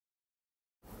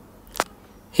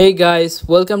Hey guys,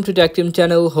 welcome to Tech Team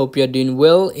channel. Hope you're doing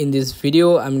well. In this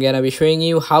video I'm gonna be showing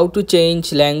you how to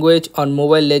change language on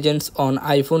Mobile Legends on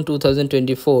iPhone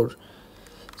 2024.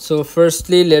 So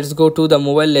firstly, let's go to the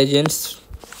Mobile Legends.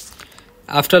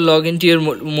 After login to your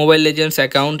Mobile Legends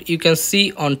account, you can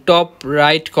see on top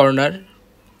right corner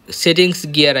settings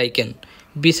gear icon.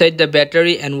 Beside the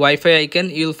battery and Wi-Fi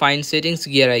icon, you'll find settings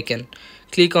gear icon.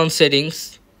 Click on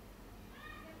settings.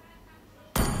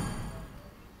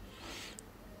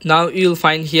 Now you'll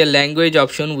find here language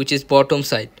option, which is bottom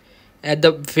side. At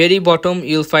the very bottom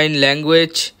you'll find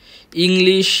language,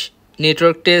 English,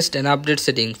 network test and update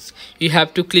settings. You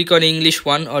have to click on English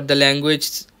one or the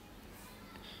language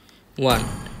one.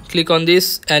 Click on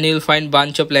this and you'll find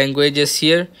bunch of languages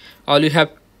here. All you have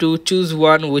to choose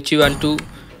one which you want to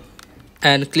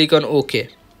and click on OK.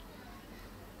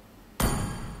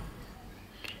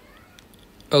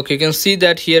 Okay, you can see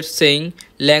that here saying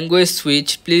language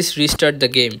switch, please restart the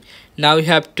game. Now you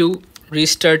have to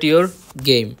restart your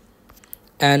game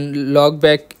and log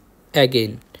back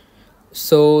again.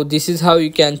 So this is how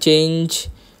you can change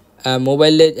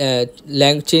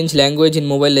change language in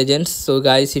Mobile Legends. So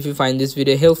guys, if you find this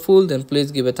video helpful, then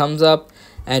please give a thumbs up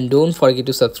and don't forget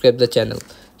to subscribe the channel.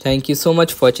 Thank you so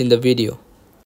much for watching the video.